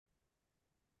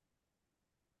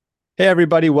Hey,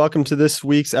 everybody. Welcome to this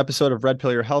week's episode of Red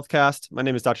Pill Your Healthcast. My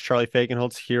name is Dr. Charlie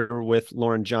Fagenholtz here with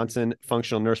Lauren Johnson,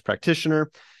 functional nurse practitioner.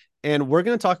 And we're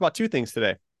going to talk about two things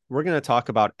today. We're going to talk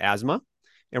about asthma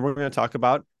and we're going to talk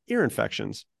about ear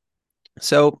infections.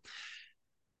 So,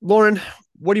 Lauren,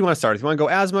 what do you want to start with? You want to go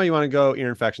asthma or you want to go ear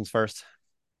infections first?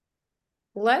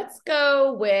 Let's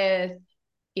go with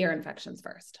ear infections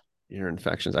first. Ear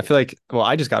infections. I feel like,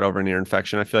 I just got over an ear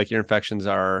infection. I feel like ear infections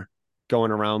are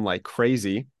going around like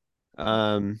crazy.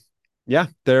 Um, yeah,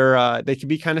 they can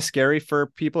be kind of scary for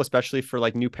people, especially for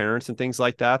like new parents and things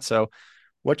like that. So,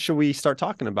 what should we start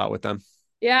talking about with them?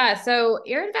 Yeah, so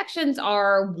ear infections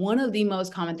are one of the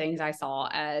most common things I saw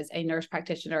as a nurse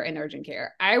practitioner in urgent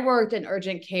care. I worked in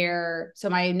urgent care. So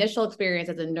my initial experience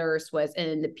as a nurse was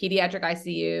in the pediatric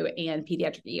ICU and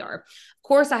pediatric ER. Of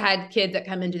course, I had kids that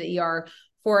come into the ER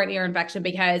for an ear infection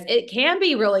because it can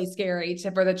be really scary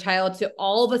for the child to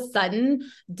all of a sudden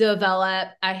develop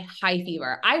a high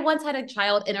fever. I once had a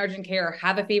child in urgent care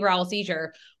have a febrile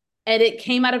seizure and it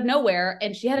came out of nowhere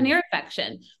and she had an ear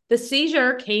infection. The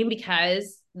seizure came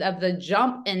because of the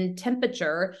jump in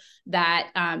temperature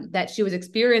that she was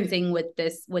experiencing with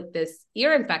this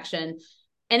ear infection,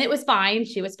 and it was fine.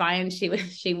 She was fine. She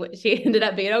ended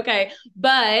up being okay,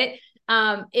 but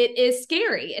it is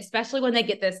scary, especially when they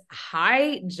get this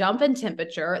high jump in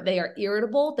temperature. They are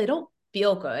irritable. They don't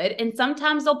feel good. And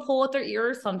sometimes they'll pull at their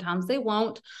ears, sometimes they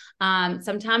won't.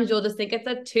 Sometimes you'll just think it's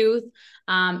a tooth.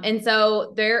 And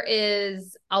so there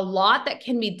is a lot that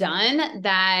can be done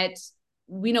that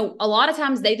we know a lot of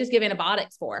times they just give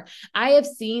antibiotics for. I have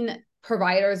seen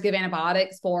providers give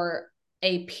antibiotics for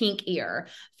a pink ear,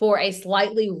 for a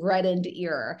slightly reddened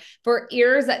ear, for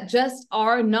ears that just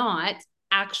are not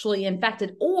actually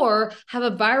infected or have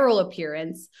a viral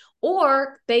appearance,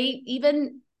 or they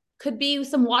even could be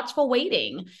some watchful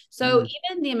waiting. So Mm,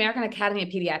 even the American Academy of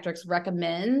Pediatrics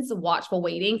recommends watchful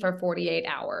waiting for 48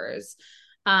 hours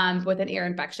with an ear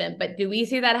infection. But do we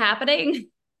see that happening?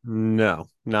 no,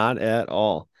 not at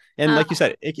all. And Uh, like you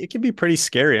said, it can be pretty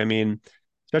scary. I mean,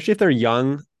 especially if they're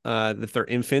young, if they're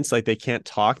infants, like they can't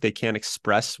talk, they can't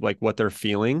express like what they're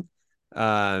feeling.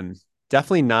 Um,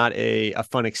 Definitely not a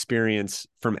fun experience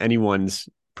from anyone's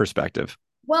perspective.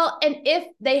 well, and if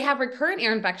they have recurrent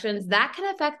ear infections, that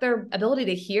can affect their ability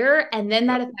to hear, and then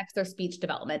that Yep. affects their speech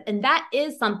development. And that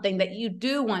is something that you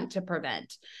do want to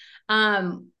prevent.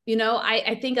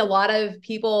 I think a lot of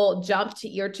people jump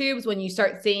to ear tubes when you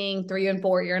start seeing 3 and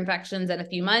 4 ear infections in a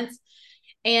few months.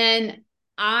 And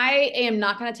I am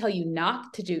not going to tell you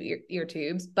not to do ear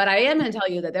tubes, but I am going to tell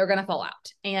you that they're going to fall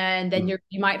out, and then Mm.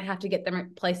 you might have to get them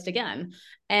replaced again.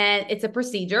 And it's a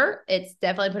procedure. It's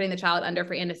definitely putting the child under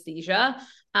for anesthesia.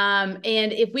 And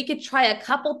if we could try a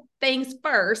couple things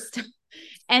first,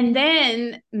 and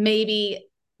then maybe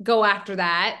go after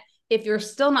that, if you're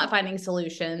still not finding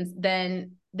solutions,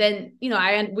 then that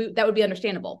would be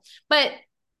understandable. But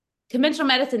conventional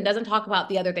medicine doesn't talk about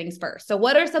the other things first. So,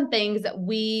 what are some things that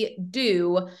we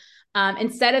do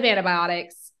instead of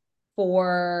antibiotics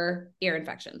for ear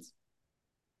infections?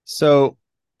 So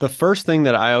the first thing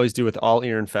that I always do with all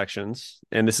ear infections,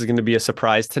 and this is going to be a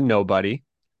surprise to nobody,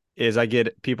 is I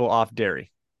get people off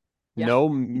dairy. Yeah. No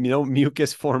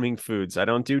mucus forming foods. I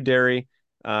don't do dairy.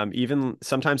 Even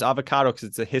sometimes avocado, because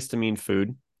it's a histamine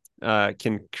food,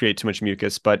 can create too much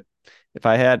mucus. But if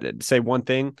I had to say one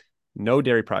thing, no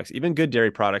dairy products, even good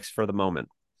dairy products for the moment.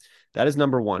 That is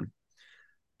number one.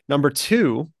 Number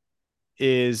two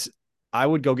is I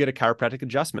would go get a chiropractic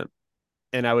adjustment.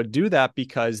 And I would do that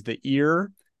because the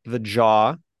ear, the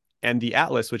jaw, and the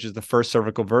atlas, which is the first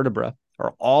cervical vertebra,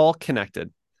 are all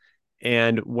connected.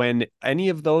 And when any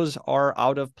of those are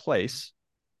out of place,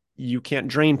 you can't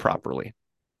drain properly.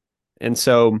 And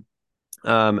so,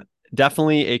 um,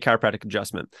 definitely a chiropractic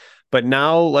adjustment. But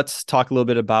now let's talk a little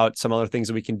bit about some other things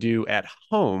that we can do at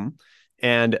home.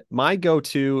 And my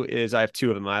go-to is I have two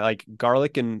of them. I like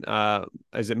garlic and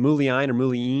is it mullein or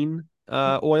mullein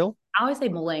oil? I always say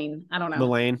Mullane. I don't know.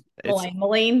 Mullein. It's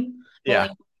Mullane. yeah.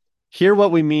 Hear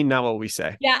what we mean, not what we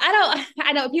say. Yeah, I don't.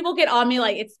 I know people get on me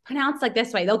like it's pronounced like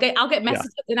this way. I'll get Yeah.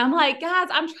 messages, and I'm like, guys,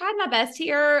 I'm trying my best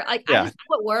here. Like, I Yeah. just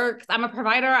know what works. I'm a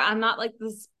provider. I'm not like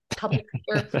this public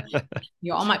figure.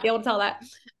 You all might be able to tell that.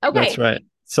 That's Okay. right.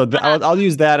 So I'll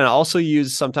use that, and I also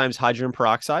use sometimes hydrogen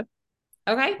peroxide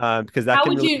Okay. because that How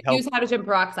can would really you help. use hydrogen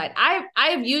peroxide? I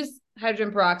have used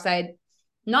hydrogen peroxide,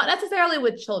 not necessarily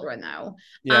with children though.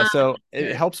 Yeah, Um, so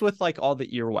it helps with like all the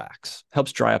earwax,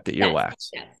 helps dry up the yes, earwax.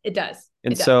 yes, it does.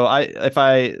 And It does. so if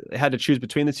I had to choose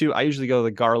between the two, I usually go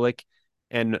the garlic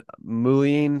and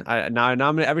mullein. Now I'm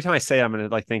gonna, every time I say it, I'm gonna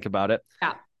like think about it.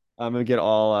 Yeah. I'm gonna get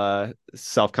all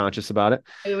self-conscious about it.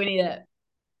 Maybe we need it.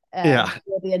 Yeah.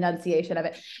 with the enunciation of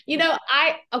it.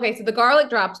 Okay, so the garlic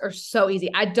drops are so easy.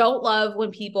 I don't love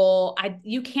when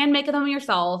you can make them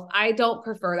yourself. I don't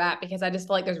prefer that because I just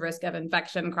feel like there's risk of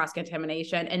infection, cross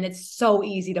contamination, and it's so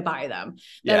easy to buy them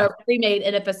that Yeah. are pre-made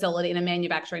in a facility, in a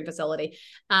manufacturing facility.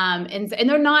 And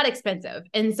they're not expensive.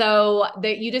 And so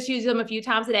you just use them a few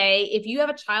times a day. If you have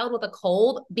a child with a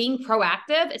cold, being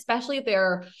proactive, especially if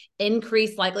they're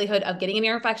increased likelihood of getting an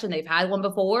ear infection, they've had one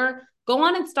before, go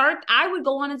on and start. I would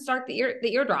go on and start the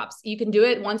ear drops. You can do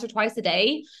it once or twice a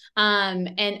day.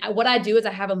 And what I do is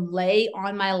I have them lay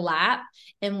on my lap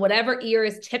and whatever ear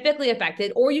is typically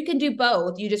affected, or you can do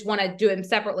both. You just want to do them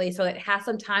separately so it has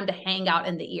some time to hang out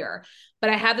in the ear. But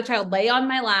I have the child lay on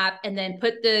my lap and then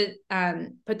put the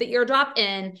eardrop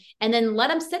in and then let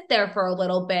them sit there for a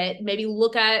little bit, maybe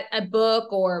look at a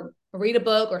book or read a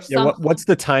book or Yeah. something. What's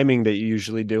the timing that you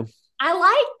usually do? I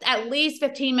like at least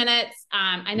 15 minutes.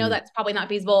 I know Mm, that's probably not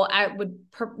feasible. I would,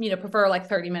 prefer like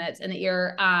 30 minutes in the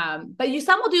ear. But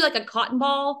some will do like a cotton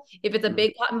ball if it's a mm.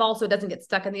 big cotton ball, so it doesn't get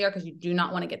stuck in the ear because you do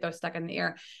not want to get those stuck in the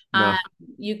ear. Um,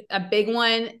 No. a big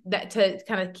one that to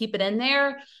kind of keep it in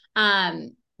there.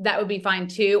 That would be fine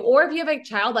too. Or if you have a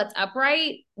child that's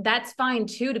upright, that's fine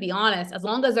too, to be honest, as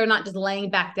long as they're not just laying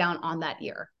back down on that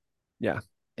ear. Yeah.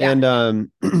 Yeah.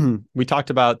 And we talked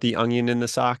about the onion in the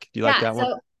sock. Do you like Yeah, that one?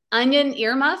 so onion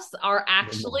earmuffs are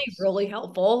actually Earmuffs. really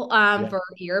helpful Yeah. for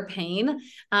ear pain.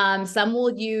 Some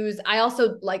will use. I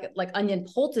also like onion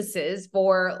poultices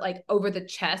for like over the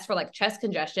chest for like chest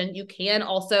congestion. You can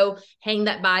also hang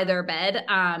that by their bed,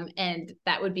 and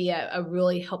that would be a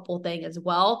really helpful thing as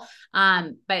well.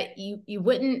 But you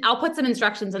wouldn't. I'll put some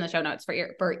instructions in the show notes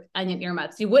for onion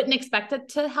earmuffs. You wouldn't expect it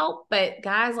to help, but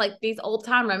guys, like these old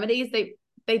time remedies,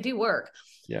 they do work.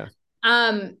 Yeah.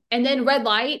 And then red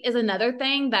light is another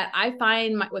thing that I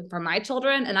find for my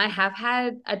children, and I have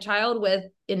had a child with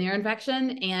an ear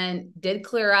infection and did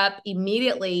clear up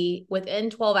immediately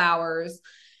within 12 hours.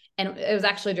 And it was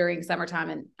actually during summertime,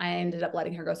 and I ended up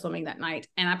letting her go swimming that night.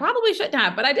 And I probably shouldn't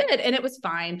have, but I did, and it was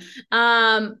fine.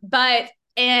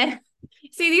 And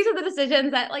see, these are the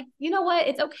decisions that, like, you know what?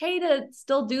 It's okay to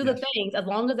still do the Yes. things as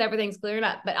long as everything's clearing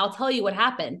up. But I'll tell you what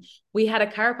happened. We had a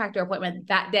chiropractor appointment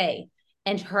that day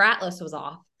and her atlas was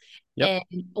off. Yep.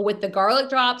 And with the garlic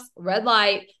drops, red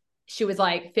light, she was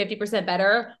like 50%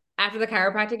 better. After the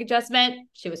chiropractic adjustment,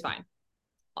 she was fine.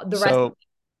 The rest.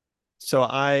 So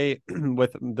I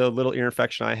with the little ear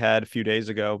infection I had a few days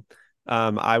ago,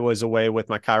 I was away with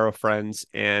my chiro friends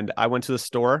and I went to the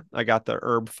store. I got the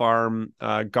Herb Farm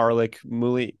garlic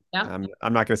muli. Yeah.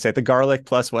 I'm not going to say it, the garlic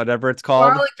plus whatever it's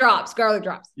called. Garlic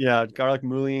drops. Yeah, garlic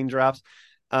mullein drops.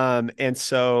 And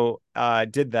so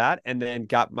did that and then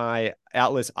got my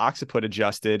Atlas occiput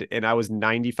adjusted and I was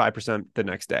 95% the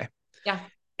next day. Yeah.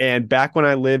 And back when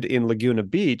I lived in Laguna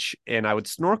Beach and I would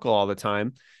snorkel all the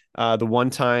time, the one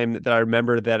time that I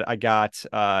remember that I got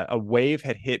a wave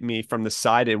had hit me from the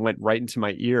side and went right into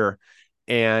my ear.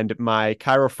 And my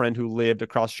chiro friend who lived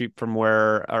across street from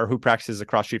or who practices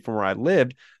across street from where I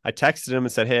lived, I texted him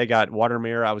and said, "Hey, I got water in my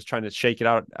ear. I was trying to shake it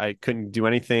out. I couldn't do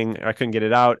anything. I couldn't get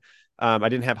it out. I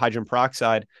didn't have hydrogen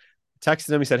peroxide."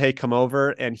 Texted him. He said, "Hey, come over."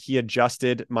 And he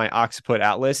adjusted my occiput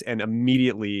atlas and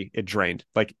immediately it drained,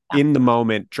 like Yeah. in the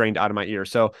moment, drained out of my ear.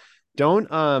 So don't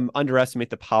underestimate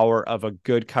the power of a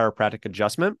good chiropractic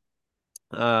adjustment.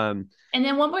 And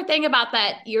then one more thing about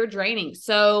that ear draining.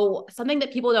 So something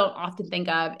that people don't often think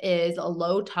of is a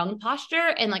low tongue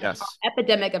posture and like Yes.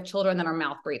 epidemic of children that are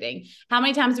mouth breathing. How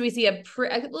many times do we see a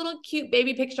little cute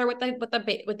baby picture with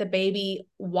the baby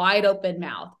wide open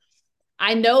mouth?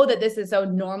 I know that this is so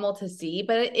normal to see,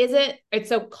 but it isn't. It's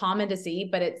so common to see,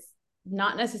 but it's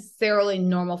not necessarily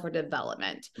normal for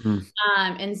development. Mm.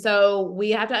 And so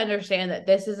we have to understand that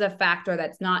this is a factor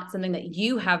that's not something that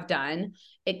you have done.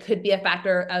 It could be a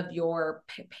factor of your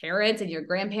parents and your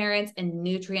grandparents and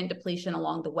nutrient depletion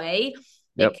along the way.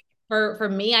 Yep. For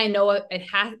me, I know it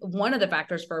has one of the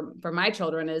factors for my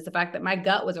children is the fact that my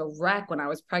gut was a wreck when I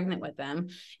was pregnant with them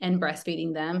and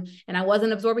breastfeeding them, and I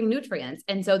wasn't absorbing nutrients.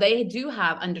 And so they do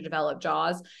have underdeveloped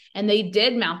jaws, and they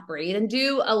did mouth breathe and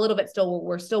do a little bit still.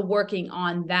 We're still working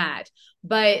on that.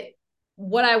 But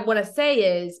what I want to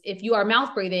say is if you are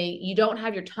mouth breathing, you don't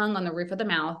have your tongue on the roof of the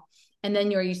mouth, and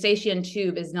then your eustachian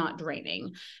tube is not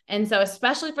draining. And so,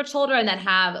 especially for children that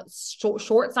have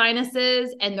short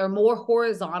sinuses and they're more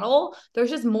horizontal,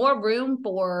 there's just more room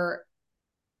for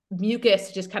mucus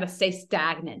to just kind of stay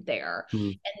stagnant there. Mm.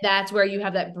 And that's where you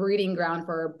have that breeding ground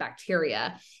for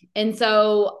bacteria. And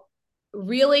so,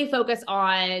 really focus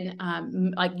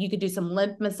on like you could do some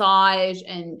lymph massage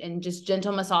and just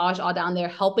gentle massage all down there,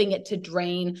 helping it to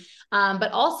drain.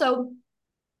 But also,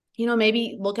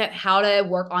 maybe look at how to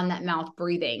work on that mouth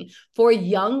breathing. For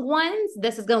young ones,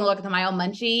 this is going to look at the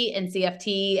myomunchie and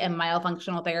CFT and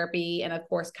myofunctional therapy and, of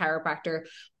course, chiropractor.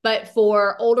 But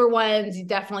for older ones,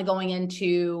 definitely going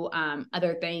into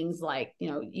other things like,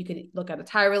 you could look at a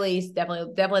tire release,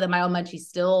 definitely the myomunchie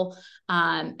still,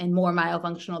 and more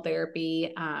myofunctional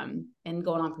therapy, and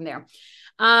going on from there.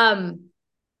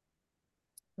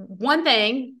 One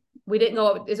thing we didn't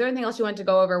go. Is there anything else you want to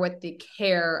go over with the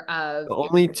care of The your?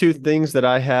 only two things that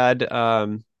I had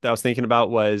that I was thinking about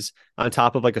was on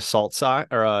top of like a salt sock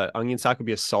or a onion sock would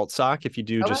be a salt sock if you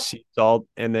do Okay. just sea salt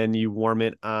and then you warm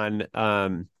it on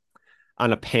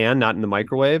a pan, not in the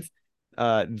microwave.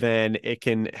 Then it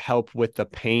can help with the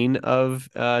pain of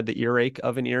the earache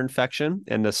of an ear infection,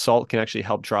 and the salt can actually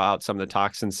help draw out some of the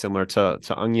toxins, similar to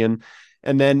onion.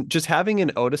 And then just having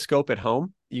an otoscope at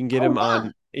home, Oh yeah. you can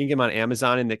get them on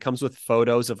Amazon, and it comes with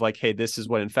photos of like, hey, this is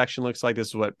what infection looks like. This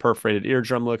is what perforated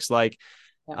eardrum looks like.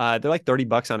 Yeah. They're like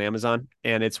 $30 on Amazon,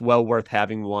 and it's well worth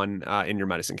having one in your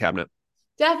medicine cabinet.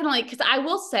 Definitely, because I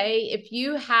will say, if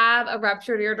you have a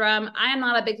ruptured eardrum, I am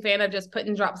not a big fan of just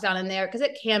putting drops down in there because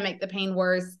it can make the pain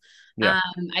worse. Yeah.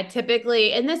 I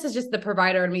typically, and this is just the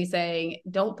provider and me saying,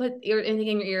 don't put anything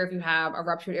in your ear if you have a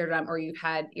ruptured eardrum or you've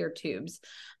had ear tubes.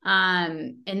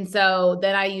 And so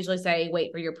then I usually say,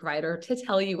 wait for your provider to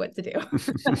tell you what to do.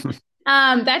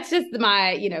 That's just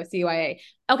my, CYA.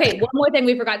 Okay, one more thing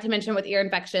we forgot to mention with ear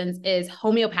infections is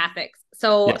homeopathics.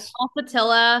 So Yes.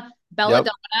 pulsatilla, Yep.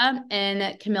 belladonna,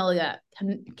 and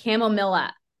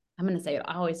chamomilla. I'm going to say it.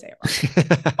 I always say it wrong.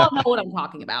 I don't know what I'm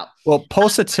talking about. Well,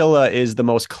 pulsatilla is the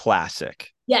most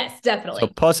classic. Yes, So definitely.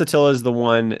 pulsatilla is the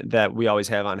one that we always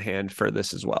have on hand for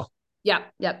this as well.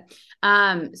 Yep, yep.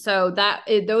 So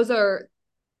those are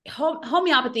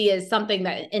homeopathy is something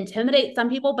that intimidates some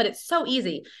people, but it's so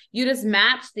easy. You just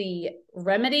match the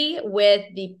remedy with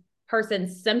the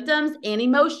person's symptoms and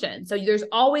emotion. So there's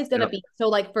always going to Yep. be, so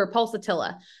like for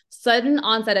pulsatilla, sudden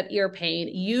onset of ear pain,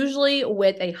 usually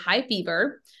with a high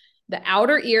fever. The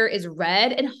outer ear is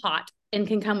red and hot and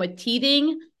can come with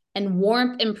teething, and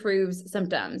warmth improves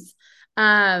symptoms.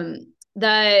 Um,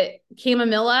 the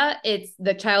chamomilla, it's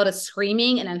the child is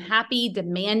screaming and unhappy,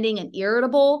 demanding, and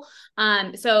irritable.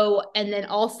 And then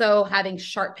also having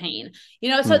sharp pain,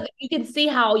 Hmm. so you can see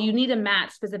how you need to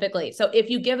match specifically. So if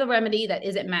you give a remedy that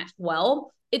isn't matched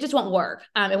well, it just won't work.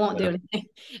 It won't do Yeah. anything.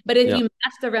 But if Yeah. you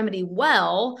match the remedy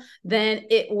well, then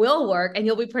it will work and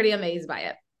you'll be pretty amazed by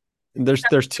it.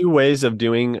 There's two ways of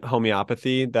doing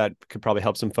homeopathy that could probably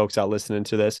help some folks out listening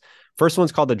to this. First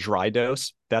one's called the dry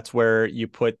dose. That's where you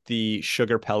put the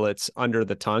sugar pellets under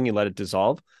the tongue and let it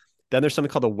dissolve. Then there's something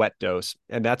called a wet dose,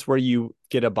 and that's where you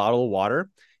get a bottle of water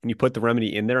and you put the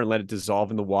remedy in there and let it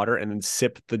dissolve in the water and then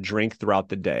sip the drink throughout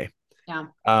the day. Yeah.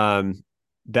 Um,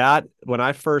 that when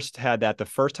I first had that, the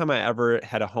first time I ever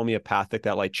had a homeopathic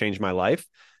that like changed my life,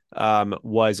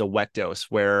 was a wet dose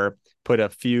where put a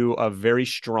few of very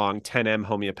strong 10M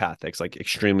homeopathics, like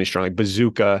extremely strong, like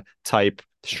bazooka type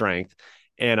strength.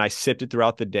 And I sipped it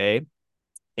throughout the day.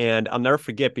 And I'll never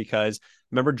forget because I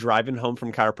remember driving home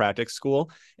from chiropractic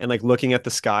school and like looking at the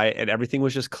sky and everything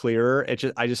was just clearer.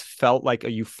 I just felt like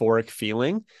a euphoric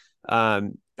feeling.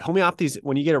 Homeopathy,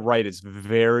 when you get it right, it's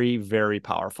very, very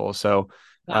powerful. So,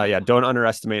 Yeah. yeah, don't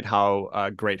underestimate how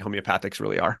great homeopathics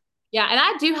really are. Yeah, and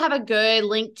I do have a good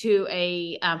link to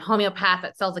a homeopath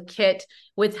that sells a kit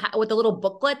with a little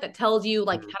booklet that tells you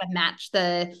like Mhm. how to match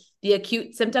the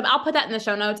acute symptom. I'll put that in the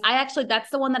show notes. That's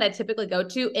the one that I typically go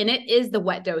to, and it is the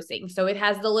wet dosing. So it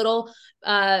has it's a little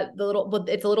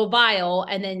vial,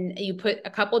 and then you put a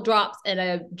couple drops in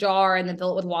a jar, and then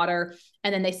fill it with water,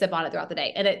 and then they sip on it throughout the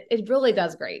day, and it really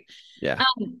does great. Yeah.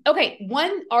 Okay,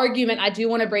 one argument I do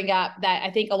want to bring up that I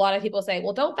think a lot of people say,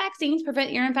 well, don't vaccines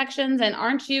prevent ear infections? And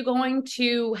aren't you going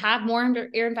to have more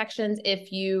ear infections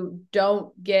if you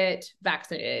don't get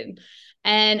vaccinated?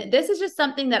 And this is just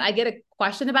something that I get a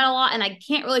question about a lot, and I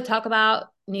can't really talk about.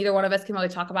 Neither one of us can really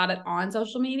talk about it on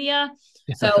social media.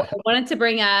 So I wanted to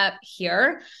bring up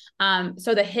here.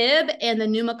 So the Hib and the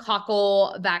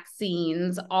pneumococcal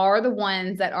vaccines are the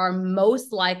ones that are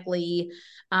most likely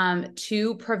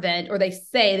to prevent, or they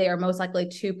say they are most likely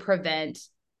to prevent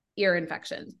ear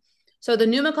infections. So the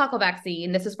pneumococcal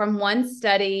vaccine, this is from one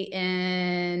study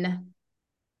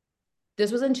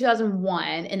this was in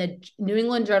 2001 in the New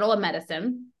England Journal of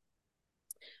Medicine.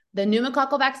 The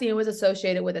pneumococcal vaccine was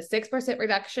associated with a 6%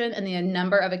 reduction in the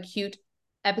number of acute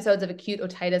episodes of acute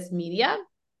otitis media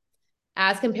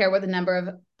as compared with the number of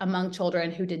among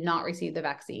children who did not receive the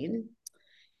vaccine.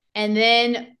 And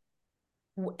then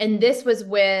and this was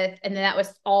with, and then that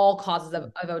was all causes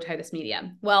of otitis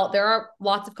media. Well, there are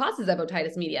lots of causes of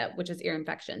otitis media, which is ear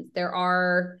infections. There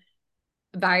are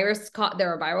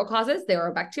viral causes, there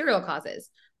are bacterial causes.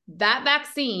 That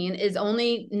vaccine is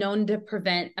only known to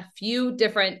prevent a few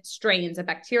different strains of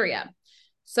bacteria.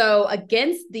 So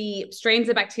against the strains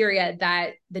of bacteria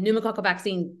that the pneumococcal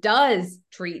vaccine does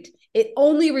treat, it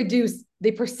only reduced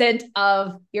the percent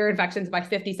of ear infections by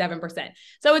 57%.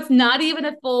 So it's not even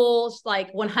a full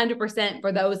like 100%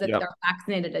 for those that Yep. are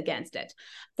vaccinated against it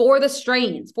for those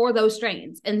strains.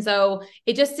 And so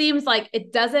it just seems like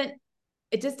it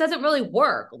just doesn't really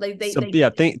work. Like So yeah,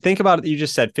 think about it. You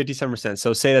just said 57%.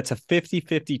 So say that's a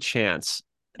 50-50 chance.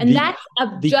 and The that's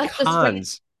of the just the strain.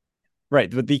 cons, right?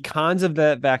 But the cons of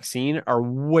that vaccine are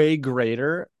way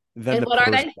greater than And the what are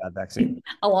pros of they? that vaccine.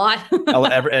 A lot.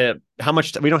 How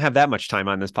much? We don't have that much time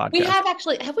on this We podcast. have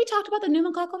actually, have we talked about the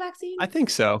pneumococcal vaccine? I think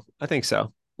so. I think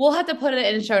so. We'll have to put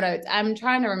it in show notes. I'm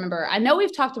trying to remember. I know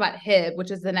we've talked about HIB,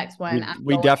 which is the next one I'm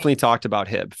We going. definitely talked about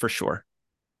HIB for sure.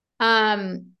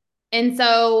 And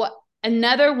so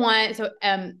another one,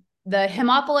 the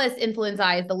Haemophilus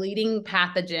influenzae is the leading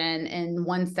pathogen in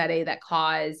one study that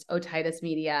caused otitis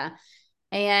media.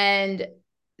 And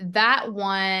that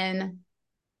one,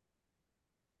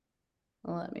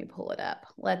 let me pull it up.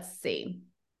 Let's see.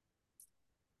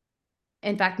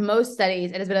 In fact, most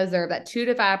studies, it has been observed that 2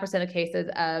 to 5% of cases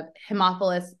of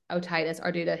Haemophilus otitis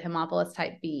are due to Haemophilus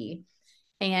type B.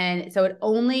 And so it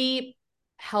only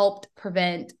helped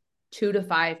prevent 2 to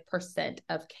 5%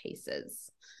 of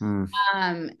cases. Mm.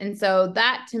 And so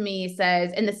that to me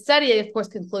says, and the study, of course,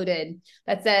 concluded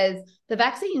that says the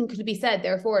vaccine could be said,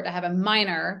 therefore, to have a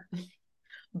minor,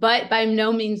 but by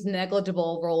no means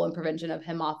negligible role in prevention of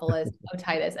Haemophilus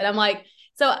otitis. And I'm like,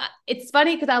 so it's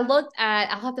funny because I looked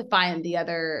at, I'll have to find the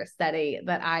other study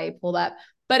that I pulled up,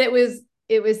 but it was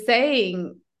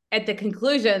saying at the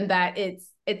conclusion that it's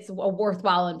a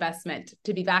worthwhile investment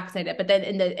to be vaccinated. But then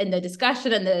in the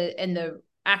discussion and the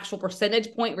actual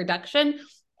percentage point reduction, it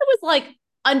was like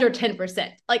under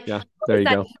 10%. Like, yeah, there you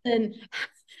go.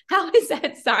 How is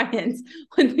that science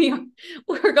when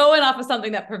we're going off of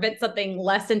something that prevents something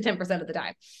less than 10% of the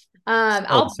time?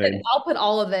 I'll put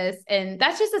all of this, and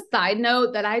that's just a side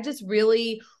note that I just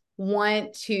really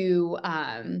want to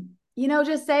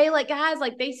just say, like, guys,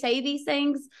 like they say these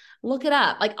things, look it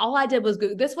up. Like all I did was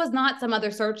Google. This was not some other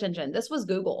search engine. This was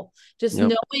Google. Just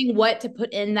knowing what to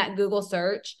put in that Google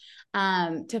search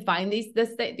to find these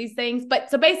things.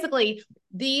 But so basically,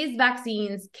 these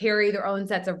vaccines carry their own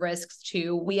sets of risks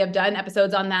too. We have done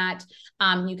episodes on that.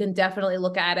 You can definitely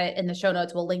look at it in the show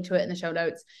notes. We'll link to it in the show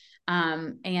notes.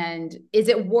 And is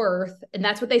it worth, and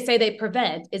that's what they say they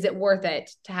prevent, is it worth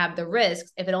it to have the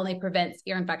risks if it only prevents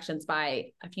ear infections by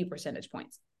a few percentage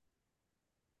points?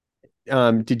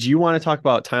 Did you want to talk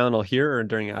about Tylenol here or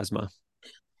during asthma?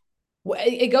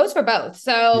 It goes for both.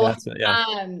 So,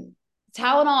 yeah.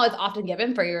 Tylenol is often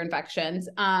given for ear infections,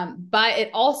 but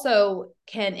it also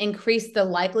can increase the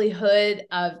likelihood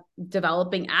of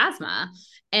developing asthma.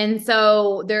 And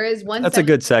so there is one. That's a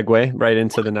good segue right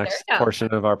into the next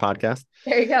portion of our podcast.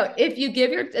 There you go. If you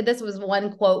give this was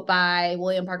one quote by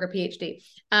William Parker, PhD.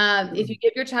 If you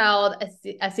give your child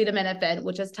acetaminophen,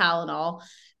 which is Tylenol,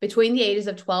 between the ages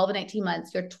of 12 and 18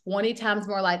 months, you're 20 times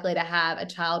more likely to have a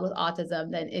child with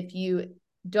autism than if you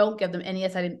don't give them any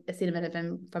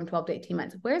acetaminophen from 12 to 18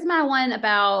 months. Where's my one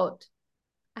about?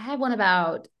 I had one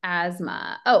about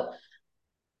asthma. Oh,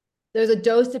 there's a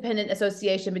dose-dependent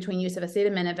association between use of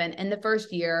acetaminophen in the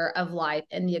first year of life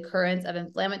and the occurrence of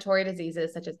inflammatory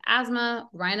diseases such as asthma,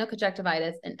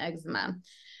 rhinoconjunctivitis, and eczema.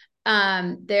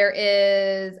 There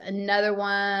is another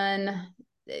one.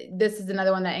 This is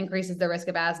another one that increases the risk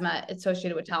of asthma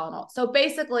associated with Tylenol. So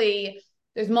basically,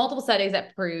 there's multiple studies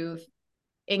that prove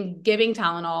in giving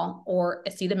Tylenol or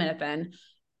acetaminophen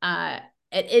at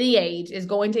any age is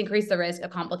going to increase the risk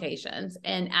of complications,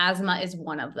 and asthma is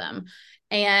one of them.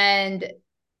 And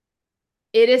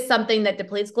it is something that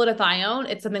depletes glutathione.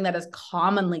 It's something that is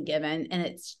commonly given, and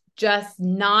it's just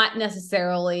not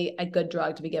necessarily a good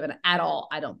drug to be given at all,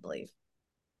 I don't believe.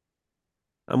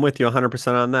 I'm with you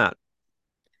 100% on that.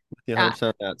 With you 100%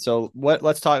 on that. So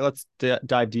let's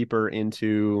dive deeper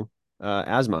into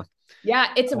asthma. Yeah,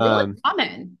 it's really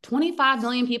common. 25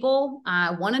 million people,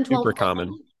 1 in 12. Super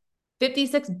common.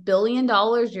 $56 billion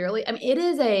yearly. I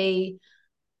mean,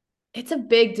 it's a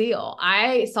big deal.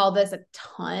 I saw this a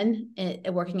ton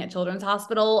working at Children's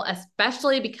Hospital,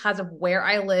 especially because of where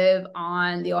I live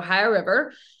on the Ohio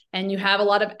River, and you have a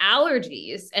lot of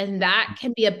allergies, and that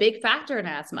can be a big factor in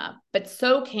asthma, but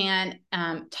so can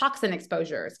toxin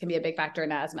exposures can be a big factor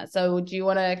in asthma. So do you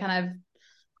want to kind of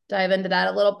dive into that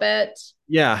a little bit?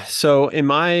 Yeah. So in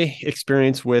my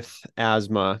experience with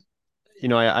asthma,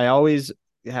 I always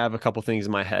have a couple things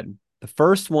in my head. The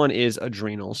first one is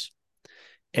adrenals.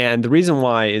 And the reason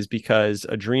why is because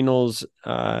adrenals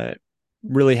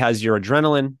really has your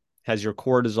adrenaline, has your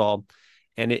cortisol.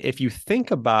 And if you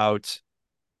think about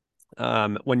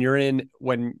when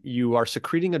you are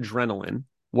secreting adrenaline,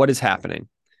 what is happening,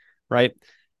 right?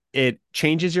 It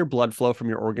changes your blood flow from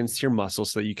your organs to your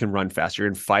muscles so that you can run faster. You're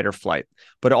in fight or flight,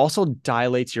 but it also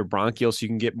dilates your bronchioles so you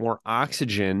can get more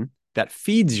oxygen that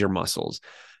feeds your muscles.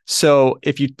 So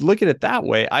if you look at it that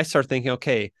way, I start thinking,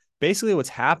 okay, basically what's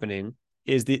happening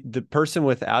is the person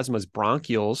with asthma's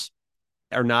bronchioles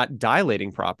are not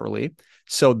dilating properly.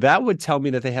 So that would tell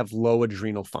me that they have low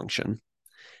adrenal function.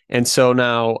 And so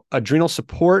now adrenal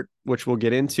support, which we'll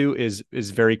get into, is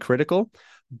very critical.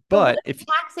 But what But if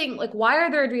taxing, like, why are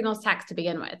their adrenals taxed to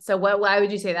begin with? So why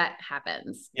would you say that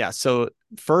happens? Yeah. So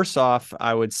first off,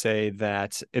 I would say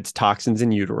that it's toxins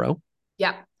in utero,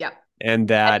 Yep, yep. and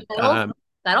Heavy that metals,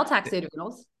 that'll tax the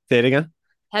adrenals. say it again.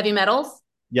 Heavy metals,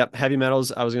 Yep, heavy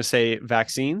metals. I was going to say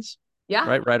vaccines,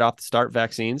 yeah. right off the start,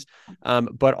 vaccines.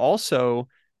 But also,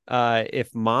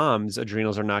 if mom's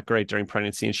adrenals are not great during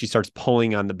pregnancy and she starts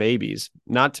pulling on the babies,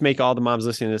 not to make all the moms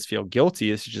listening to this feel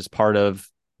guilty, this is just part of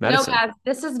No, medicine. guys,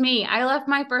 this is me. I left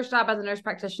my first job as a nurse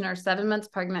practitioner 7 months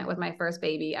pregnant with my first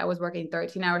baby. I was working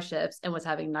 13-hour shifts and was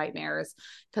having nightmares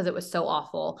because it was so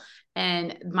awful.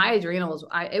 And my adrenals,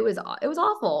 it was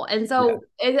awful. And Yeah, so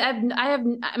I have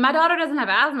my daughter doesn't have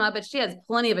asthma, but she has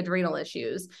plenty of adrenal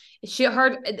issues.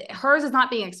 Hers is not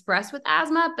being expressed with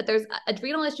asthma, but there's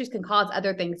adrenal issues can cause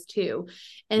other things too.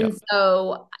 yep, And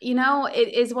so,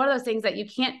 it is one of those things that you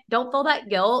don't feel that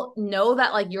guilt. Know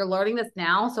that like you're learning this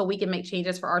now so we can make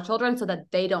changes for our children so that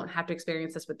they don't have to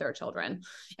experience this with their children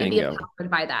and be bingo.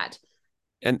 empowered by that.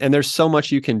 And there's so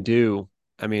much you can do.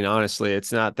 I mean, honestly,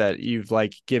 it's not that you've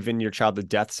like given your child the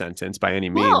death sentence by any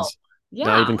No, means,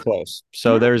 not yeah. even close.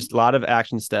 So No. there's a lot of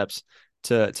action steps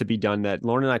to be done that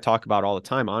Lauren and I talk about all the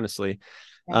time, honestly.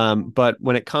 Yeah. But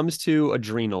when it comes to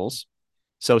adrenals,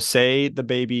 so say the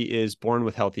baby is born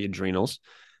with healthy adrenals.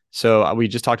 So we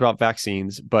just talked about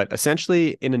vaccines, but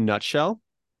essentially, in a nutshell,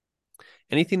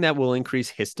 anything that will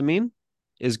increase histamine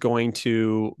is going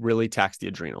to really tax the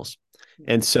adrenals.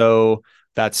 And so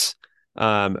that's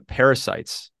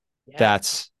parasites, Yes.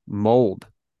 that's mold,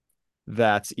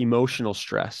 that's emotional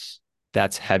stress,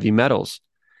 that's heavy metals,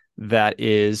 that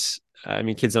is, I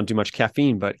mean, kids don't do much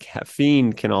caffeine, but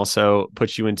caffeine can also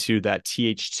put you into that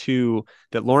TH2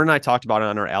 that Lauren and I talked about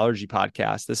on our allergy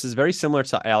podcast. This is very similar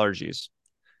to allergies.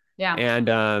 Yeah.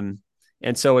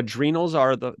 And so adrenals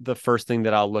are the first thing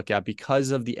that I'll look at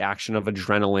because of the action of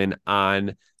adrenaline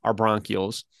on our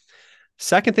bronchioles.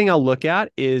 Second thing I'll look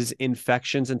at is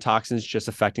infections and toxins just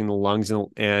affecting the lungs.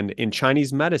 And in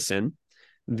Chinese medicine,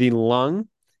 the lung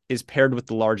is paired with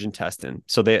the large intestine.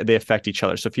 So they affect each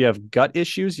other. So if you have gut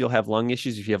issues, you'll have lung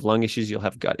issues. If you have lung issues, you'll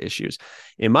have gut issues.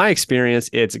 In my experience,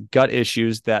 it's gut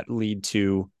issues that lead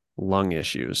to lung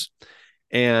issues.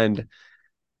 And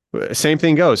same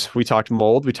thing goes. We talked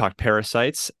mold, we talked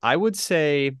parasites. I would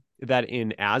say that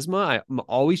in asthma, I'm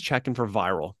always checking for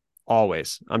viral.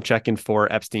 Always. I'm checking for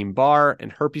Epstein-Barr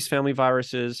and herpes family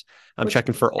viruses. I'm Which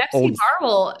checking for old. Epstein-Barr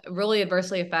will really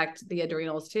adversely affect the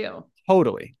adrenals too.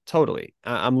 Totally.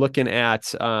 I'm looking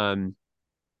at uh,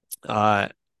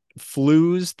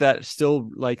 flus that still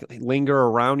like linger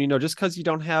around. Just because you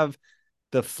don't have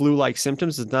the flu-like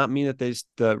symptoms does not mean that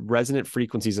the resonant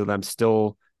frequencies of them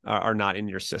still are not in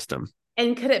your system.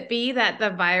 And could it be that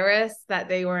the virus that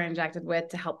they were injected with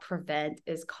to help prevent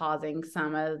is causing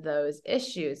some of those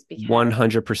issues? Because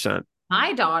 100%.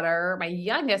 my daughter, my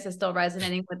youngest, is still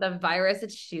resonating with a virus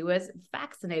that she was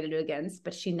vaccinated against,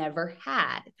 but she never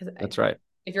had. That's right.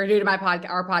 If you're new to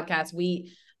our podcast,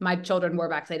 my children were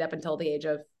vaccinated up until the age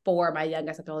of 4, my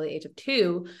youngest up until the age of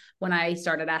 2, when I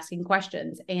started asking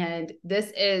questions. And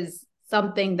this is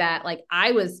something that like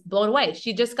I was blown away.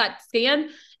 She just got scanned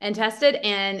and tested,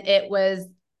 and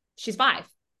she's 5.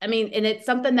 I mean, and it's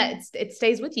something that it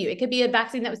stays with you. It could be a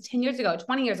vaccine that was 10 years ago,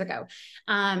 20 years ago.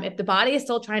 If the body is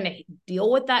still trying to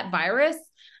deal with that virus,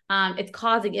 it's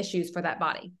causing issues for that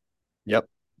body. Yep.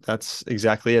 That's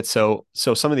exactly it. So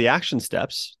some of the action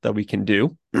steps that we can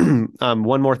do.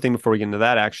 One more thing before we get into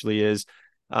that actually is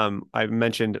I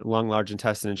mentioned lung, large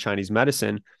intestine in Chinese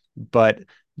medicine, but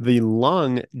the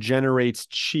lung generates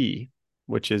qi,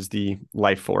 which is the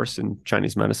life force in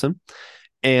Chinese medicine.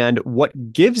 And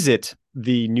what gives it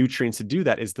the nutrients to do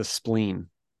that is the spleen.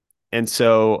 And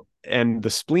the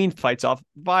spleen fights off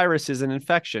viruses and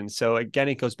infections. So again,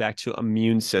 it goes back to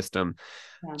immune system.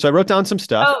 Yeah. So I wrote down some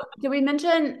stuff. Oh, did we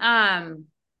mention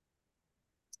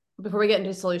before we get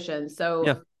into solutions.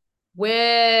 Yeah.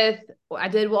 So I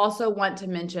did also want to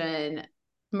mention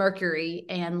mercury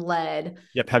and lead.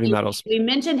 Yep. Heavy metals. We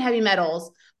mentioned heavy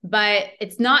metals, but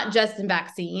it's not just in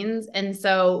vaccines. And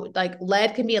so like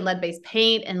lead can be in lead-based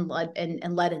paint and lead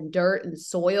in dirt and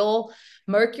soil.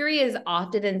 Mercury is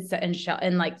often in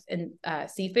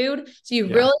seafood. So you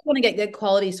Yeah. really want to get good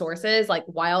quality sources like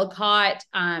wild caught.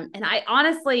 And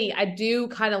I do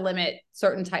kind of limit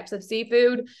certain types of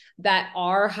seafood that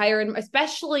are higher in,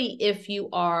 especially if you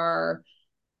are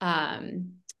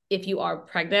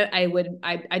pregnant.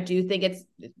 I do think it's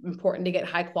important to get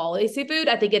high quality seafood.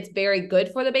 I think it's very good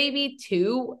for the baby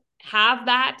to have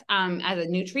that as a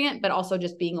nutrient, but also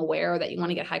just being aware that you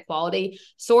want to get high quality.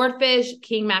 Swordfish,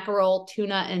 king mackerel,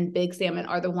 tuna, and big salmon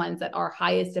are the ones that are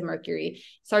highest in mercury.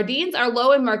 Sardines are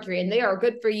low in mercury, and they are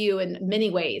good for you in many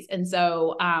ways. And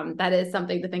so that is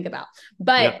something to think about.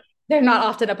 But Yep. they're not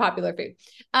often a popular food.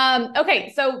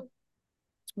 Okay, so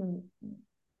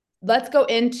let's go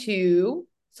into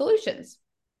solutions.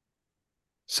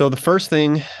 So the first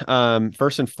thing,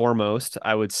 first and foremost,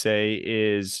 I would say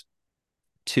is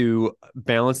to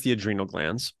balance the adrenal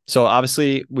glands. So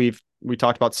obviously we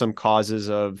talked about some causes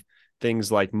of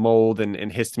things like mold and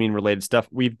histamine related stuff.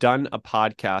 We've done a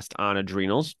podcast on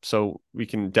adrenals, so we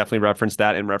can definitely reference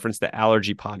that and reference the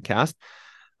allergy podcast.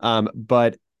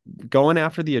 But going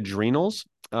after the adrenals,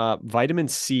 vitamin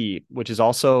C, which is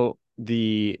also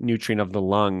the nutrient of the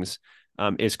lungs,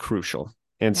 is crucial.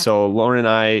 And Yeah. so Lauren and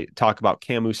I talk about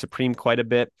Camu Supreme quite a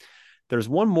bit. There's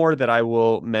one more that I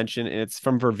will mention, and it's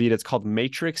from Vervita. It's called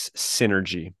Matrix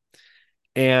Synergy.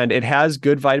 And it has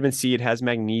good vitamin C, it has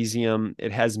magnesium,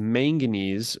 it has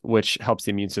manganese, which helps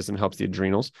the immune system, helps the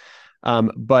adrenals.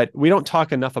 But we don't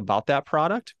talk enough about that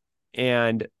product.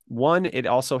 And one, it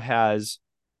also has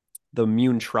the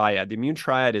immune triad. The immune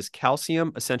triad is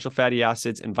calcium, essential fatty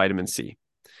acids, and vitamin C.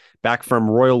 Back from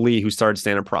Royal Lee, who started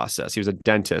Standard Process. He was a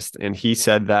dentist, and he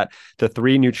said that the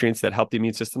three nutrients that help the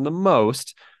immune system the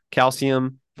most: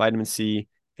 calcium, vitamin C,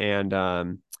 and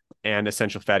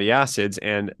essential fatty acids.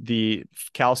 And the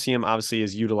calcium obviously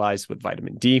is utilized with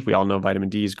vitamin D. We all know vitamin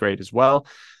D is great as well.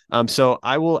 So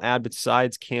I will add,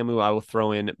 besides Camu, I will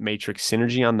throw in Matrix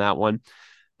Synergy on that one.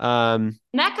 And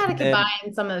that kind of Then,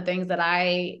 combines some of the things that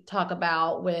I talk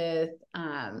about with,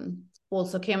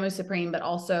 so Camu Supreme, but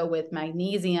also with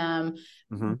magnesium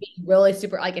mhm, being really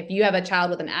super. Like if you have a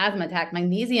child with an asthma attack,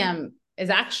 magnesium is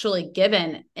actually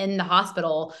given in the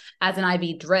hospital as an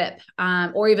IV drip,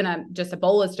 or even just a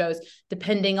bolus dose,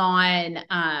 depending on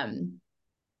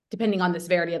the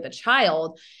severity of the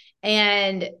child.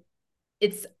 And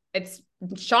it's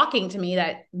shocking to me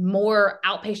that more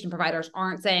outpatient providers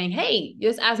aren't saying, hey,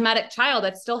 this asthmatic child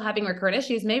that's still having recurrent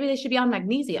issues, maybe they should be on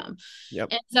magnesium. yep,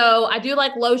 And so I do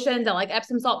like lotions. I like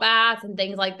Epsom salt baths and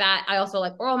things like that. I also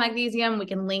like oral magnesium. We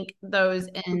can link those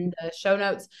in the show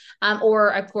notes. Or,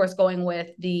 of course, going with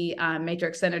the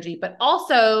Matrix Synergy. But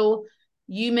also,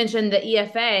 you mentioned the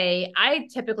EFA. I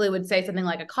typically would say something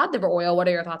like a cod liver oil. What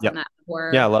are your thoughts on yep.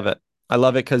 that? Yeah, I Or love it. I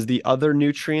love it because the other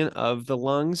nutrient of the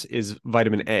lungs is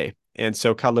vitamin A. And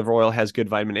so cod liver oil has good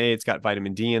vitamin A. It's got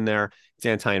vitamin D in there. It's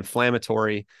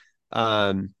anti-inflammatory.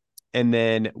 Um, and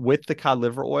then with the cod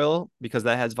liver oil, because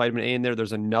that has vitamin A in there,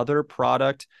 there's another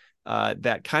product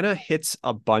that kind of hits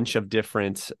a bunch of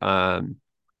different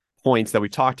points that we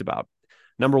talked about.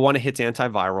 Number one, it hits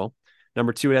antiviral.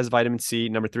 Number two, it has vitamin C.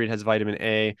 Number three, it has vitamin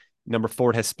A. Number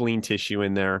four, it has spleen tissue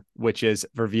in there, which is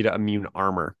Vervita Immune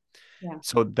Armor. yeah.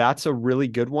 So that's a really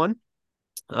good one.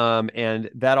 And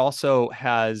that also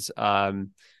has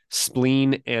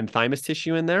spleen and thymus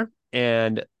tissue in there.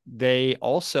 And they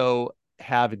also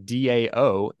have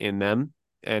DAO in them.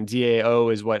 And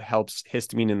DAO is what helps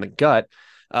histamine in the gut.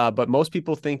 But most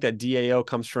people think that DAO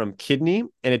comes from kidney,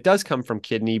 and it does come from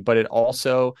kidney, but it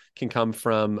also can come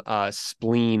from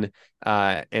spleen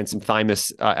and some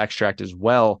thymus extract as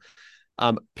well. Yeah,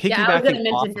 I was going Piggybacking to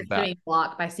off mention of that. histamine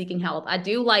block by Seeking Health. I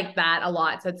do like that a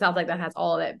lot. So it sounds like that has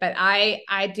all of it. But I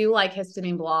do like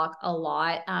histamine block a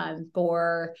lot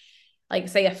for like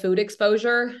say a food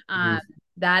exposure. Mhm.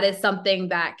 That is something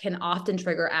that can often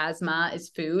trigger asthma is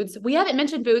foods. We haven't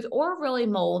mentioned foods or really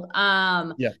mold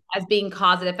Yeah. as being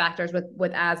causative factors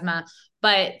with asthma,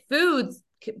 but foods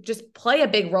just play a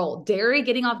big role. Dairy,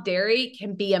 getting off dairy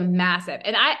can be a massive.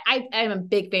 And I am a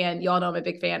big fan. Y'all know I'm a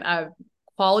big fan of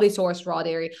quality source raw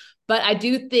dairy. But I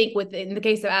do think in the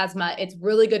case of asthma, it's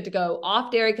really good to go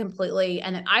off dairy completely.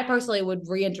 And then I personally would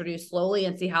reintroduce slowly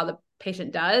and see how the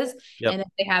patient does. Yep. And if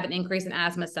they have an increase in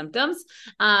asthma symptoms,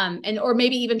 or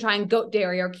maybe even trying goat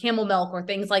dairy or camel milk or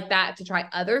things like that to try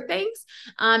other things.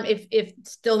 If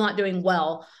still not doing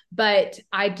well. But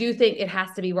I do think it has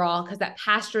to be raw because that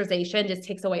pasteurization just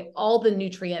takes away all the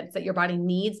nutrients that your body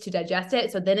needs to digest it.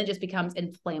 So then it just becomes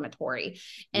inflammatory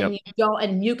and Yep. you don't,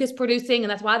 and mucus producing. And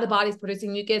that's why the body's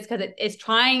producing mucus because it's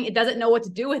trying, it doesn't know what to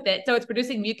do with it. So it's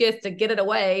producing mucus to get it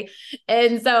away.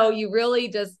 And so you really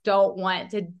just don't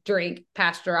want to drink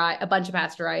a bunch of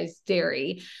pasteurized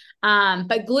dairy.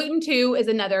 But gluten too is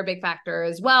another big factor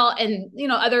as well. And,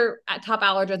 other top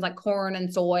allergens like corn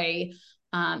and soy,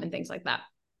 and things like that.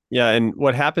 Yeah, and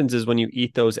what happens is when you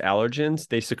eat those allergens,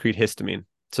 they secrete histamine.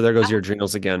 So there goes your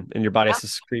adrenals again, and your body has to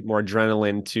secrete more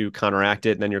adrenaline to counteract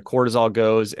it. And then your cortisol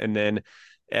goes, and then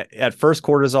at first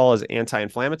cortisol is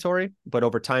anti-inflammatory, but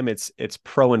over time it's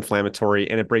pro-inflammatory,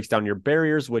 and it breaks down your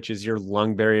barriers, which is your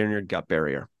lung barrier and your gut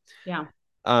barrier. Yeah.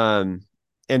 Um,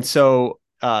 and so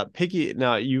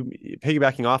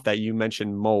piggybacking off that, you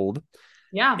mentioned mold.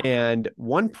 Yeah. And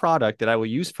one product that I will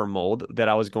use for mold that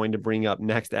I was going to bring up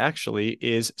next actually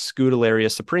is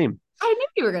Scutellaria Supreme. I knew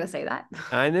you were going to say that.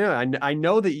 I know that I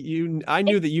knew that you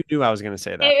knew I was going to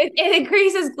say that. It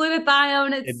increases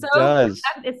glutathione. It does.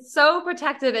 It's so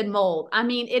protective in mold. I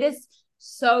mean, it is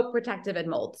so protective in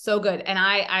mold. So good.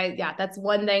 And yeah, that's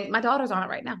one thing. My daughter's on it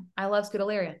right now. I love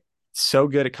Scutellaria. So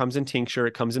good. It comes in tincture.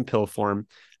 It comes in pill form.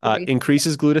 Agreed.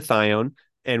 Increases glutathione.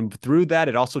 And through that,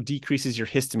 it also decreases your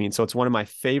histamine. So it's one of my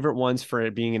favorite ones for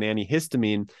it being an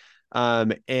antihistamine.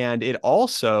 And it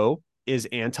also is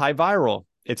antiviral.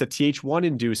 It's a Th1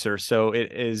 inducer. So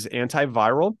it is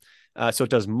antiviral. So it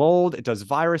does mold, it does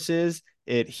viruses,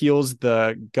 it heals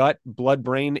the gut, blood,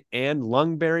 brain, and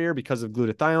lung barrier because of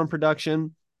glutathione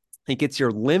production. It gets your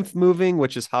lymph moving,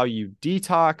 which is how you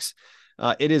detox.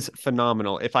 It is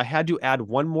phenomenal. If I had to add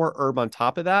one more herb on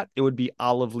top of that, it would be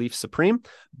olive leaf supreme.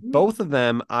 Both of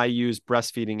them I use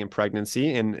breastfeeding and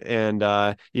pregnancy, and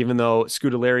even though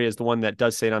Scutellaria is the one that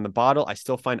does say it on the bottle, I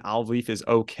still find olive leaf is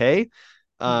okay.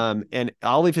 And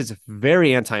olive leaf is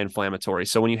very anti-inflammatory.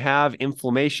 So when you have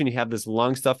inflammation, you have this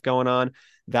lung stuff going on,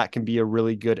 that can be a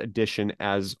really good addition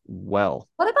as well.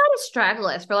 What about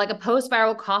astragalus for like a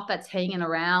post-viral cough that's hanging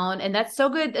around? And that's so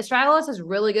good. Astragalus is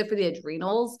really good for the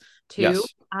adrenals too. Yes.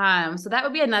 So that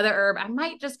would be another herb I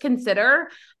might just consider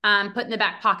put in the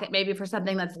back pocket maybe for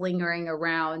something that's lingering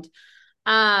around.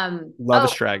 Love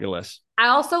astragalus. I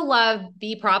also love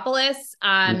bee propolis.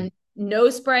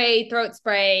 Nose spray, throat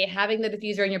spray, having the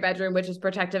diffuser in your bedroom, which is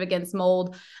protective against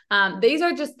mold. These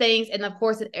are just things. And of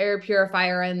course, an air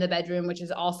purifier in the bedroom, which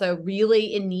is also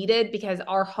really needed because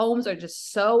our homes are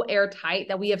just so airtight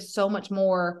that we have so much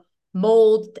more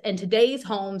mold in today's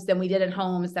homes than we did in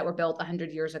homes that were built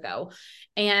 100 years ago.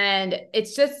 And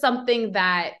it's just something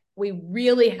that we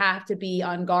really have to be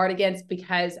on guard against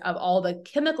because of all the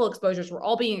chemical exposures we're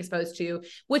all being exposed to,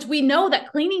 which we know that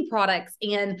cleaning products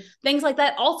and things like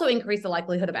that also increase the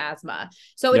likelihood of asthma.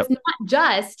 So it's not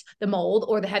just the mold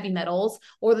or the heavy metals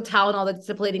or the Tylenol that's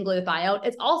depleting glutathione.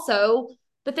 It's also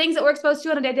the things that we're exposed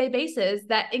to on a day-to-day basis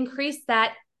that increase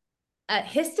that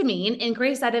histamine,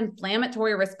 increase that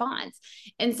inflammatory response.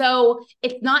 And so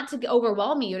it's not to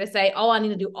overwhelm you to say, oh, I need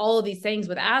to do all of these things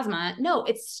with asthma. No,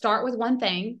 it's start with one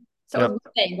thing. So one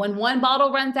thing, when one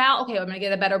bottle runs out, okay, I'm going to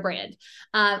get a better brand.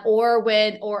 When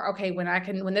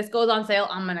this goes on sale,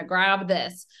 I'm going to grab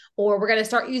this, or we're going to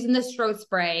start using this throat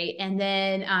spray. And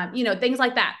then, things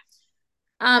like that.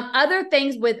 Other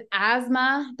things with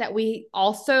asthma that I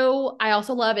also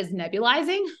love is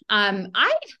nebulizing.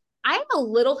 I'm a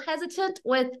little hesitant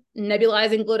with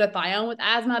nebulizing glutathione with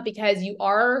asthma because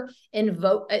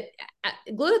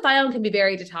glutathione can be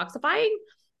very detoxifying,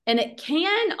 and it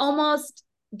can almost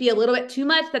be a little bit too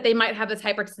much that they might have this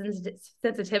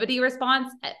hypersensitivity response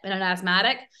in an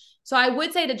asthmatic. So I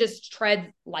would say to just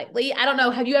tread lightly. I don't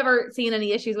know. Have you ever seen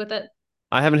any issues with it?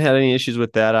 I haven't had any issues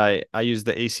with that. I use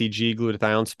the ACG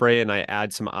glutathione spray and I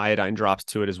add some iodine drops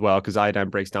to it as well because iodine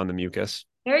breaks down the mucus.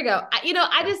 There you go.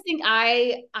 I just think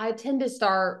I tend to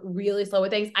start really slow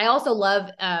with things. I also love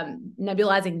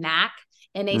nebulizing NAC,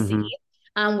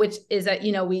 which is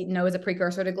we know is a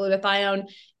precursor to glutathione,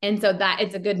 and so that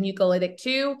it's a good mucolytic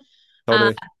too.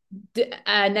 Totally.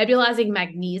 Nebulizing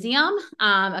magnesium,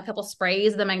 a couple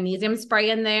sprays, the magnesium spray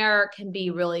in there can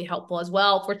be really helpful as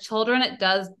well. For children,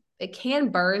 it can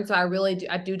burn, so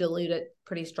I do dilute it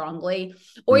pretty strongly,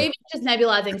 or even just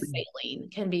nebulizing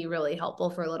saline can be really helpful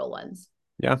for little ones.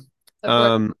 Yeah.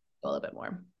 A little bit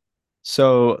more.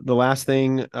 So the last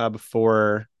thing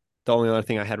before the only other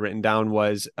thing I had written down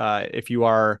was if you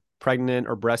are pregnant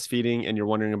or breastfeeding and you're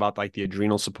wondering about like the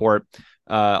adrenal support,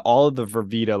 all of the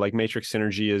Vervita, like Matrix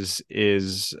Synergy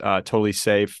is totally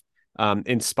safe.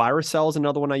 Inspiracell is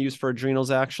another one I use for adrenals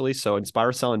actually. So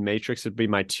Inspiracell and Matrix would be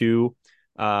my two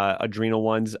adrenal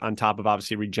ones on top of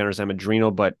obviously Regeneron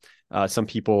adrenal, but some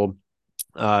people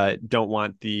don't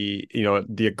want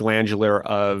the glandular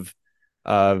of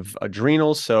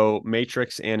adrenals. So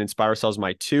Matrix and Inspire cells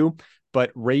might too.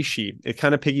 But reishi, it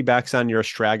kind of piggybacks on your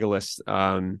astragalus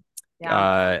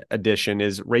Yeah. addition.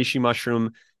 Is reishi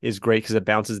mushroom is great because it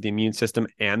bounces the immune system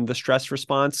and the stress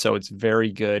response. So it's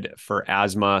very good for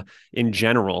asthma in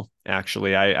general.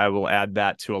 Actually, I will add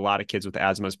that to a lot of kids with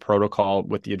asthma's protocol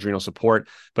with the adrenal support,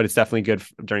 but it's definitely good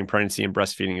during pregnancy and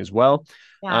breastfeeding as well.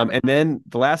 Yeah. And then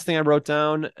the last thing I wrote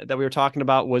down that we were talking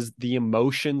about was the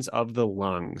emotions of the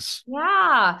lungs.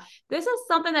 Yeah, this is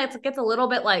something that gets a little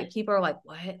bit like people are like,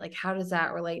 what? Like, how does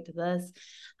that relate to this?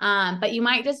 But you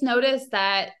might just notice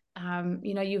that,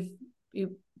 you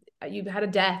you've had a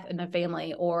death in the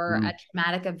family or a Mm,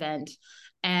 traumatic event,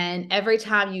 and every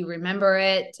time you remember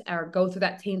it or go through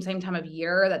that same time of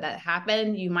year that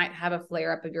happened, you might have a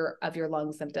flare up of your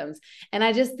lung symptoms. And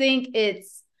I just think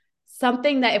it's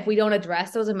something that if we don't address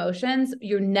those emotions,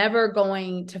 you're never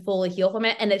going to fully heal from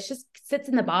it. And it just sits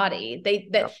in the body. yeah,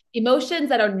 The emotions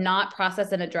that are not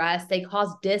processed and addressed, they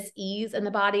cause dis-ease in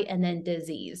the body and then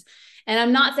disease. And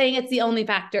I'm not saying it's the only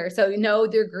factor. So,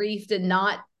 their grief did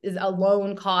not is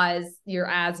alone cause your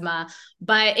asthma,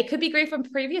 but it could be grief from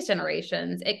previous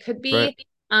generations. It could right.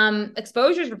 be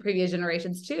exposures from previous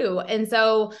generations too. And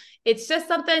so it's just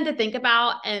something to think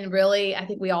about. And really, I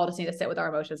think we all just need to sit with our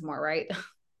emotions more, right?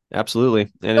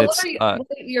 Absolutely. And So it's what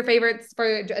are your favorites for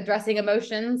addressing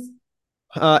emotions?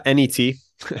 NET,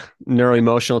 neuro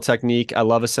emotional technique. I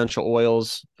love essential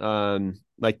oils.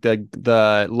 Like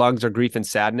the lungs are grief and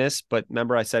sadness, but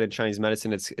remember I said in Chinese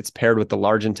medicine it's paired with the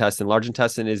large intestine. Large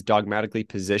intestine is dogmatically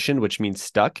positioned, which means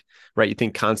stuck, right? You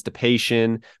think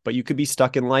constipation, but you could be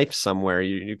stuck in life somewhere.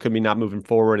 You could be not moving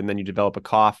forward, and then you develop a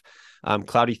cough.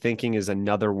 Cloudy thinking is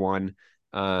another one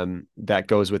that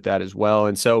goes with that as well.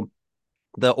 And so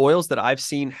the oils that I've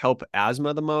seen help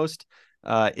asthma the most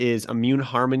is Immune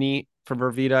Harmony from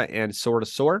Vervita and Soar to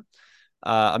Soar.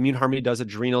 Immune Harmony does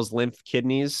adrenals, lymph,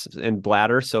 kidneys, and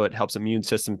bladder, so it helps immune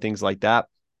system, things like that.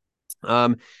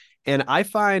 Um, and I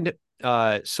find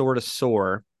Soar to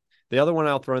Soar. The other one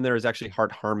I'll throw in there is actually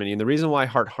Heart Harmony, and the reason why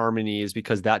Heart Harmony is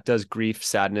because that does grief,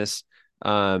 sadness,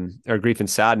 or grief and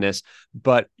sadness.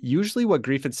 But usually, what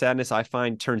grief and sadness I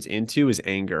find turns into is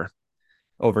anger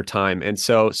over time. And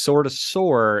so Soar to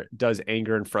Soar does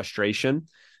anger and frustration.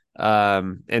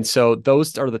 And so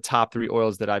those are the top three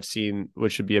oils that I've seen,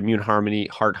 which would be Immune Harmony,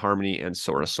 Heart Harmony, and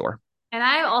Soar to Soar. And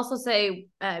I also say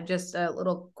just a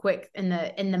little quick in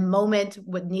the moment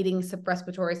with needing some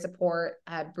respiratory support,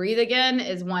 breathe again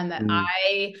is one that Mm,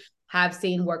 I have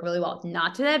seen work really well.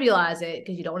 Not to nebulize it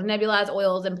because you don't want to nebulize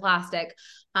oils in plastic,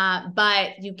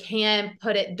 but you can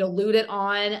dilute it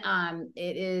on.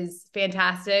 It is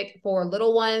fantastic for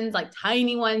little ones, like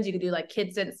tiny ones. You could do like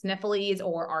kids sniffles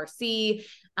or RC.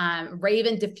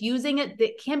 Raven diffusing it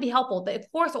that can be helpful.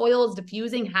 Of course, oils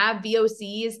diffusing have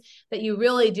VOCs that you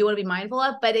really do want to be mindful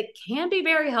of, but it can be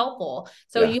very helpful.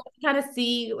 So yeah, you kind of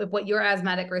see what your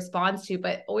asthmatic responds to,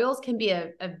 but oils can be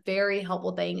a very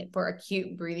helpful thing for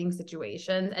acute breathing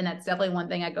situations. And that's definitely one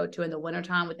thing I go to in the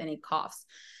wintertime with any coughs.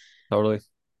 totally.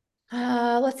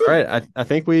 Let's All see. right. I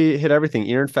think we hit everything.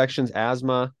 Ear infections,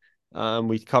 asthma.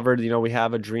 We covered, we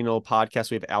have adrenal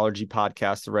podcasts. We have allergy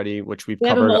podcasts already, which we've We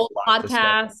have a covered a mold lot of this stuff.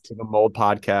 podcast. We have a mold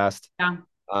podcast. Yeah.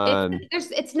 Um,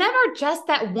 It's never just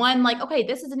that one, like, okay,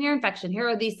 this is an ear infection. Here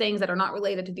are these things that are not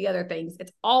related to the other things.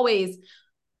 It's always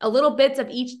a little bits of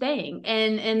each thing.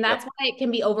 And yep. that's why it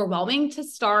can be overwhelming to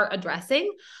start addressing.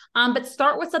 But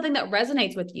start with something that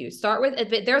resonates with you. Start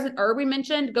with, there's an herb we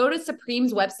mentioned, go to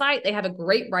Supreme's website. They have a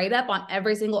great write-up on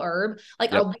every single herb,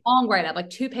 like Yep. a long write-up, like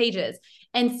 2 pages,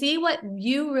 and see what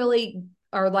you really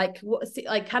are like,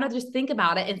 like kind of just think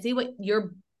about it and see what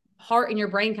your heart and your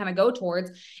brain kind of go towards,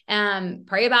 and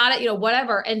pray about it,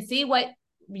 whatever, and see what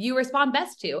you respond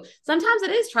best to. Sometimes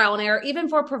it is trial and error, even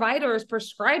for providers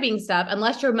prescribing stuff,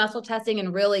 unless you're muscle testing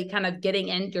and really kind of getting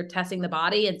in, you're testing the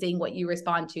body and seeing what you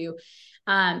respond to.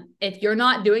 If you're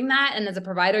not doing that, and as a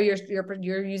provider,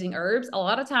 you're using herbs, a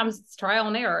lot of times it's trial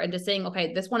and error and just saying,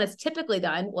 okay, this one is typically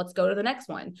done. Let's go to the next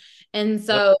one. And Yep.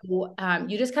 so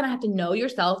you just kind of have to know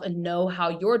yourself and know how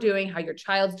you're doing, how your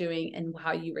child's doing, and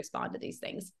how you respond to these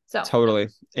things. So Totally.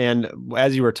 And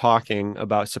as you were talking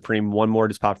about Supreme, one more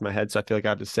just popped in my head, so I feel like I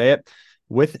have to say it.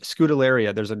 With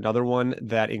Scutellaria, there's another one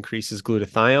that increases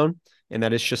glutathione, and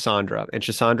that is Schisandra. And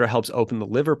Schisandra helps open the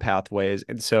liver pathways.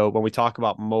 And so when we talk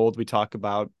about mold, we talk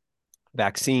about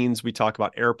vaccines, we talk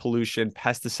about air pollution,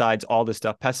 pesticides, all this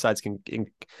stuff. Pesticides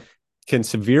can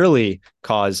severely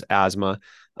cause asthma.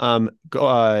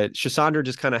 Schisandra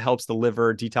just kind of helps the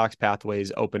liver detox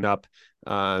pathways open up.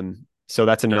 So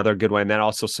that's another good one. And that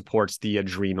also supports the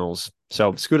adrenals.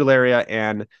 So Scutellaria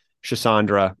and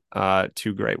Schisandra,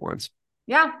 two great ones.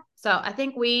 Yeah. So I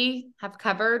think we have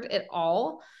covered it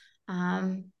all.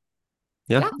 Um,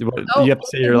 Yeah. yeah. You So have to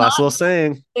say your last little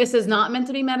saying. this is not meant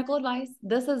to be medical advice.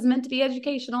 This is meant to be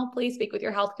educational. Please speak with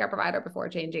your healthcare provider before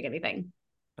changing anything.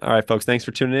 All right, folks. Thanks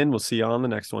for tuning in. We'll see you on the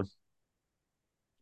next one.